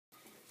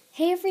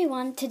Hey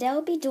everyone, today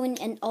I'll be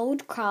doing an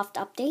old craft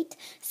update,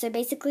 so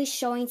basically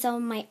showing some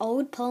of my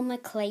old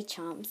polymer clay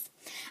charms.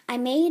 I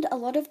made a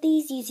lot of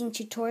these using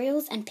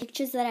tutorials and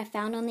pictures that I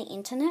found on the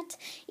internet.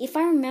 If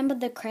I remember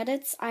the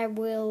credits, I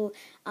will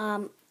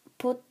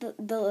put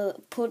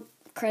put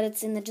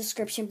credits in the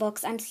description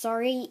box. I'm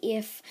sorry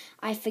if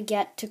I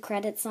forget to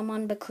credit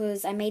someone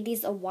because I made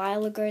these a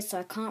while ago, so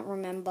I can't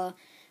remember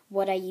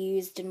what I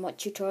used and what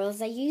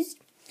tutorials I used.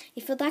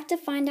 If you'd like to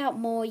find out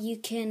more, you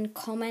can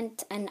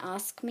comment and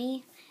ask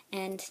me.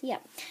 And yeah.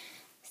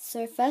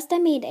 So first I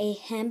made a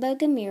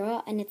hamburger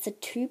mirror, and it's a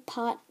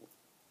two-part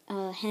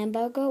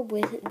hamburger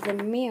with the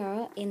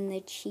mirror in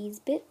the cheese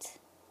bit.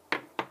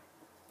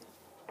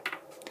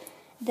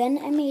 Then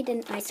I made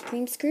an ice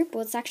cream scoop.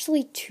 Well, it's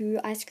actually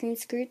two ice cream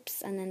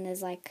scoops, and then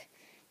there's like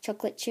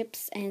chocolate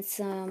chips and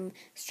some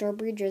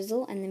strawberry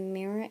drizzle, and the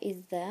mirror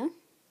is there.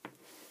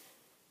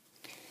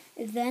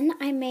 Then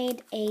I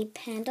made a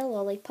panda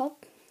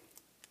lollipop,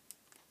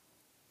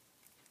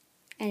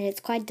 and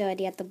it's quite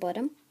dirty at the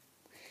bottom.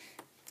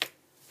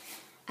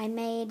 I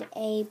made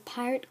a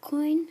pirate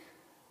coin,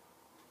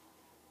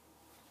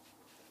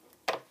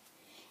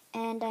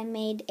 and I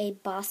made a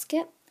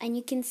basket, and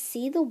you can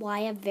see the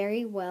wire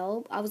very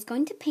well. I was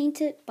going to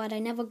paint it, but I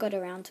never got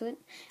around to it.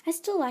 I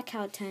still like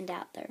how it turned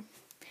out though.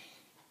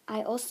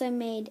 I also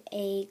made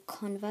a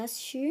Converse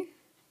shoe.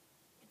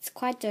 It's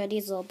quite dirty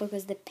as well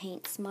because the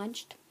paint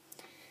smudged.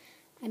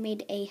 I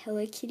made a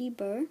Hello Kitty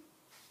bow.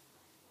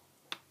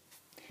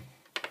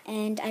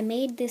 And I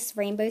made this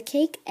rainbow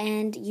cake,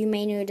 and you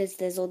may notice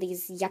there's all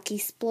these yucky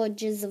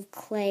splodges of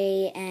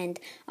clay and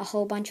a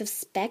whole bunch of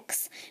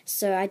specks,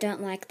 so I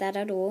don't like that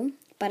at all.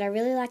 But I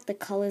really like the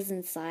colors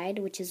inside,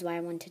 which is why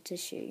I wanted to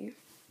show you.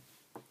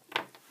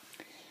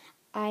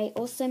 I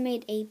also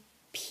made a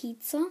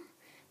pizza,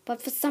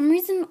 but for some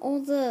reason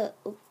all the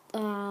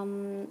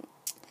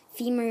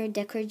Fimo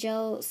Deco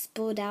Gel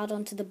spilled out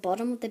onto the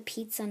bottom of the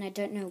pizza, and I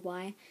don't know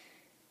why.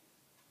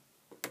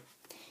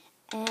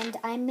 And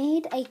I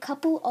made a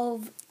couple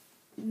of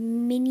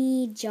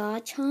mini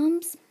jar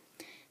charms.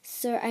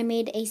 So I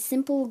made a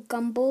simple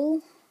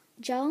gumball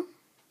jar.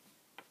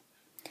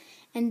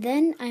 And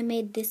then I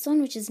made this one,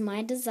 which is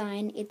my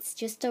design. It's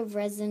just a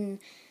resin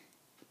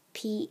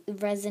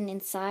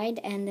inside,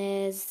 and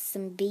there's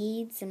some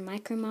beads and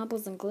micro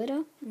marbles and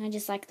glitter. And I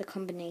just like the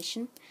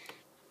combination.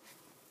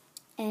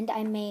 And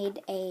I made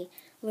a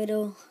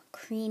little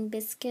cream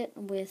biscuit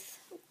with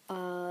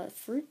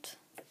fruit.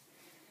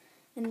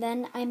 And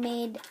then I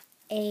made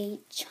a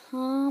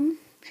charm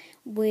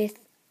with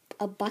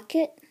a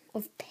bucket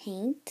of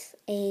paint,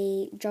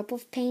 a drop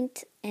of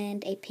paint,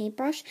 and a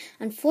paintbrush.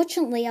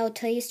 Unfortunately, I'll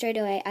tell you straight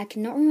away, I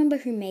cannot remember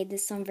who made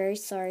this, so I'm very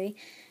sorry.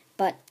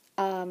 But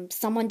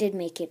someone did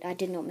make it. I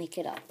did not make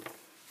it up.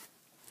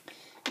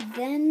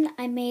 Then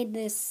I made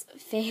this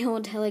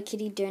failed Hello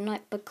Kitty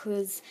donut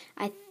because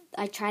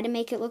I tried to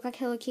make it look like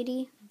Hello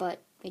Kitty, but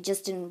it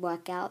just didn't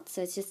work out,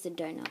 so it's just a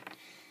donut.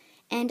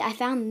 And I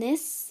found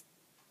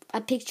a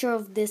picture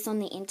of this on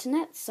the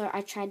internet, so I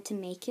tried to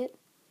make it.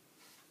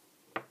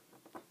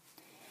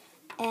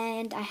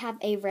 And I have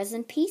a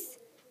resin piece.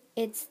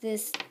 It's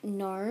this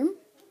gnome,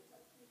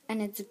 and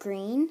it's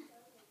green,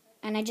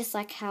 and I just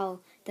like how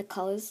the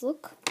colors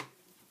look.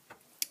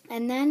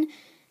 And then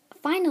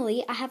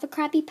finally I have a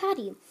Krabby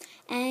Patty,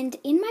 and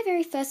in my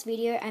very first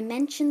video I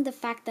mentioned the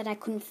fact that I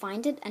couldn't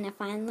find it, and I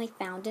finally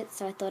found it,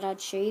 so I thought I'd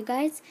show you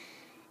guys.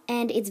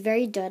 And it's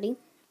very dirty,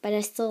 but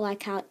I still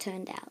like how it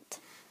turned out.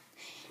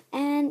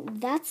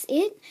 And that's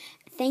it.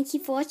 Thank you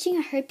for watching.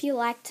 I hope you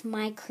liked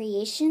my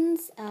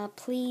creations.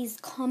 Please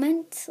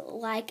comment,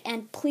 like,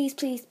 and please,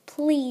 please,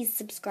 please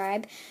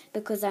subscribe,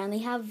 because I only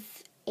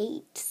have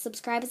 8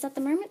 subscribers at the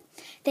moment.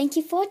 Thank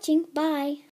you for watching. Bye.